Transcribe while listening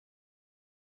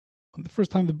the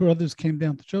first time the brothers came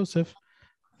down to Joseph,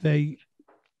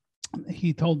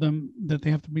 he told them that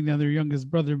they have to bring down their youngest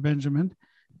brother Benjamin,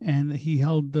 and he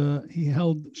held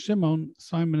Shimon,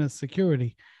 Simon, as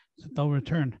security that they'll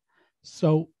return.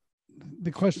 So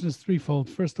the question is threefold.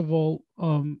 First of all,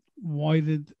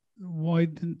 the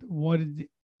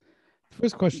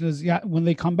first question is, when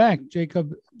they come back,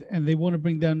 Jacob, and they want to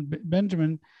bring down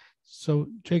Benjamin, so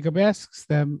Jacob asks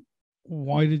them,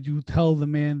 why did you tell the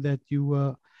man that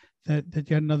you that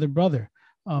you had another brother?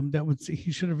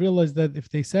 He should have realized that if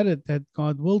they said it, that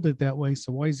God willed it that way.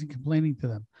 So why is he complaining to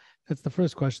them? That's the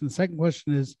first question. The second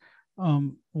question is,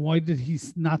 why did he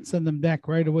not send them back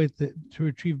right away to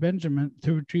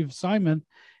retrieve Simon?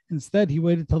 Instead, he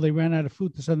waited till they ran out of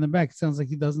food to send them back. It sounds like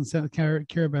he doesn't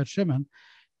care about Shimon.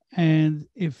 And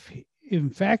if, in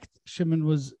fact, Shimon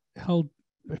was held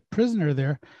a prisoner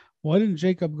there, why didn't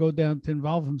Jacob go down to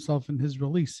involve himself in his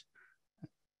release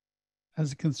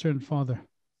as a concerned father?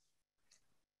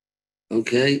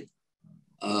 Okay.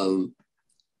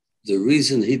 The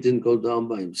reason he didn't go down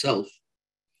by himself,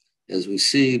 as we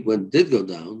see when did go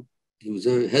down, he was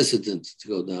very hesitant to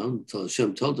go down until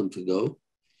Hashem told him to go,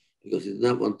 because he did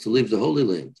not want to leave the Holy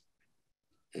Land.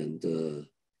 And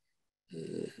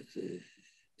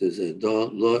there's a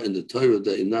law in the Torah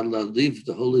that you're not allowed to leave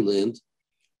the Holy Land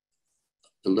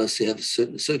unless you have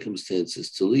certain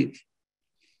circumstances to leave.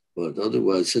 But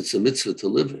otherwise, it's a mitzvah to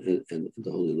live in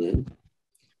the Holy Land.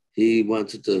 He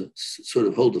wanted to sort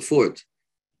of hold the fort.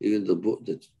 Even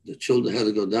the children had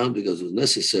to go down because it was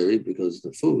necessary, because of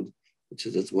the food,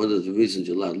 that's one of the reasons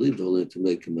you're allowed to leave the Holy Land, to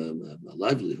make him a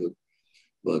livelihood.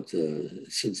 But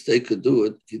since they could do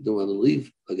it, he didn't want to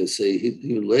leave. Like I say,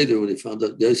 even later when he found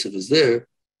out Yosef is there,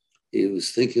 he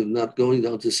was thinking of not going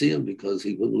down to see him because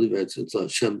he wouldn't leave until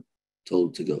Hashem told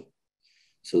him to go.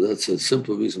 So that's a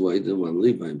simple reason why he didn't want to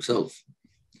leave by himself.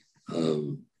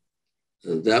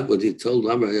 That what he told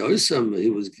Amar Yosef, he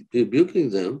was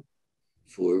rebuking them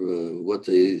for what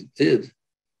they did.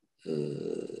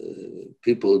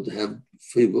 People have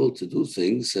free will to do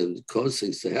things and cause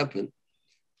things to happen.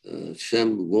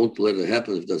 Hashem won't let it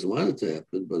happen if he doesn't want it to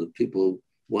happen, but if people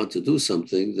want to do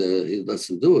something, he lets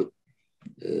them do it,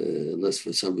 unless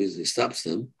for some reason he stops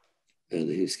them. And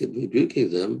he's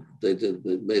rebuking them. They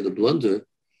made a blunder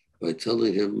by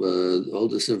telling him all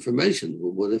this information.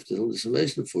 Well, what if there's all this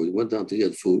information for? He went down to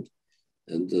get food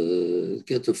and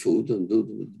get the food and do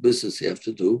the business you have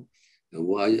to do. And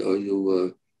why are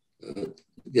you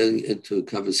getting into a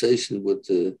conversation with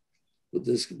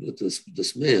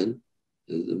this man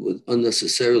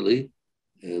unnecessarily?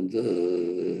 And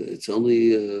it's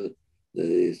only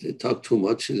they talk too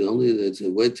much. It's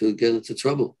a way to get into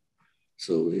trouble.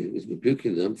 So he was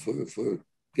rebuking them for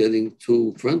getting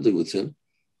too friendly with him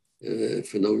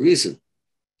for no reason.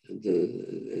 And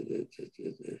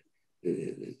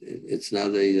it's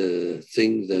not a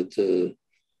thing that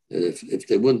if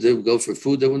they wouldn't go for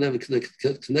food, they wouldn't have a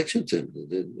connection to him.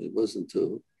 It wasn't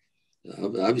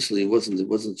obviously it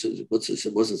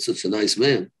wasn't such a nice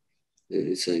man.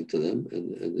 He's saying to them,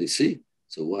 and they see.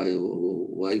 So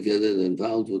why get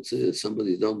involved with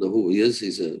somebody you don't know who he is?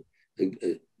 He's a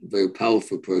very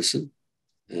powerful person,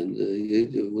 and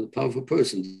with a powerful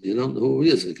person, you don't know who he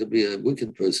is. It could be a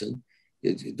wicked person.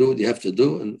 You do what you have to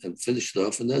do and finish it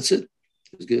off, and that's it.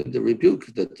 He was given the rebuke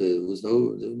that there was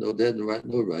no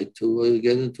right to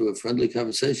get into a friendly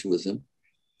conversation with him,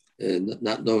 and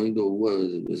not knowing it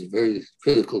was a very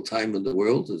critical time in the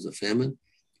world. There's a famine,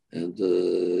 and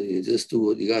you just do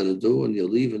what you got to do, and you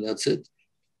leave, and that's it,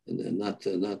 and not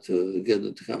to get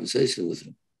into conversation with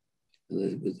him.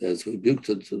 And as rebuked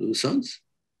to the sons,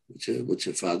 which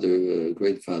a father, a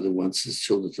great father, wants his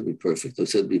children to be perfect. I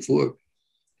said before,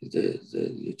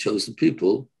 the chosen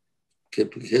people, be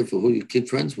careful who you keep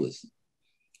friends with.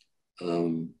 I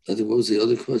think what was the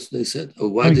other question they said? Oh,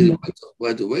 why did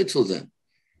they wait till then?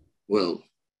 Well,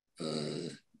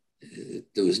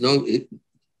 there was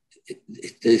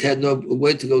they had no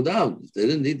way to go down. They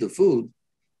didn't need the food,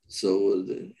 so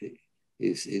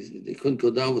they couldn't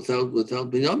go down without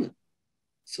Binyamin.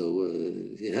 So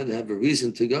he had to have a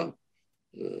reason to go.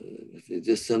 If you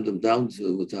just send them down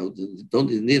don't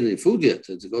need any food yet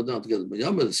to go down to get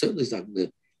Binyamin, certainly it's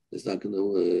not going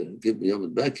to give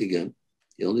Binyamin back again.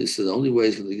 He only said the only way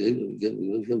he's going to get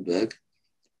him back.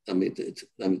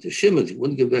 To Shimon, he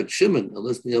wouldn't give back Shimon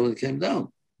unless Binyamin came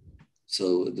down.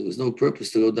 So there was no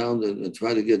purpose to go down and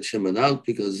try to get Shimon out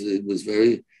because it was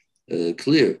very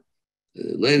clear.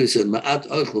 Later he said, Ma'at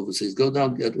Archov, says, go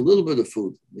down and get a little bit of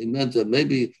food. He meant that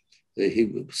maybe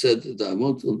he said that I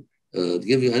won't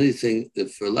give you anything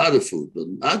for a lot of food, but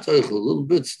Ma'at Archov, a little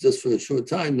bit, just for a short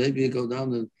time, maybe you go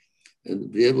down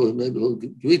and be able, maybe he'll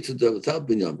agree to do it without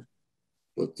Binyamin.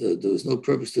 But there was no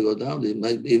purpose to go down. He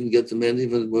might even get the man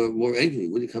even more angry.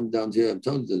 When you come down here, I'm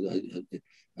telling you,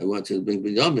 I want you to bring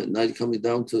Binyamin. Now you're coming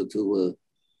down to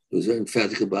he was very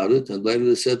emphatic about it. And later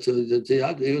he said to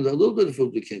Yaakov, even a little bit of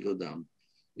food, we can't go down.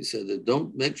 He said,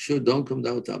 don't come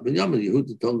down without Binyamin.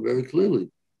 Yehuda told him very clearly.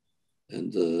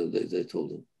 And they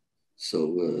told him.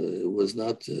 So it was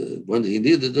not, when he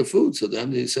needed the food, so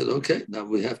then he said, okay, now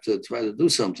we have to try to do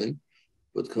something.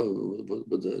 But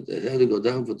they had to go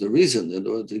down for the reason in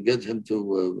order to get him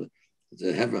to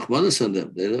have Rahmanas on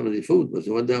them. They didn't have any food, but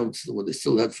they went down when they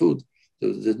still had food.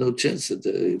 There's no chance that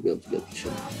he'd be able to get the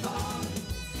Shimon.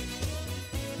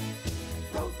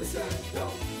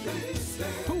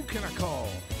 Who can I call?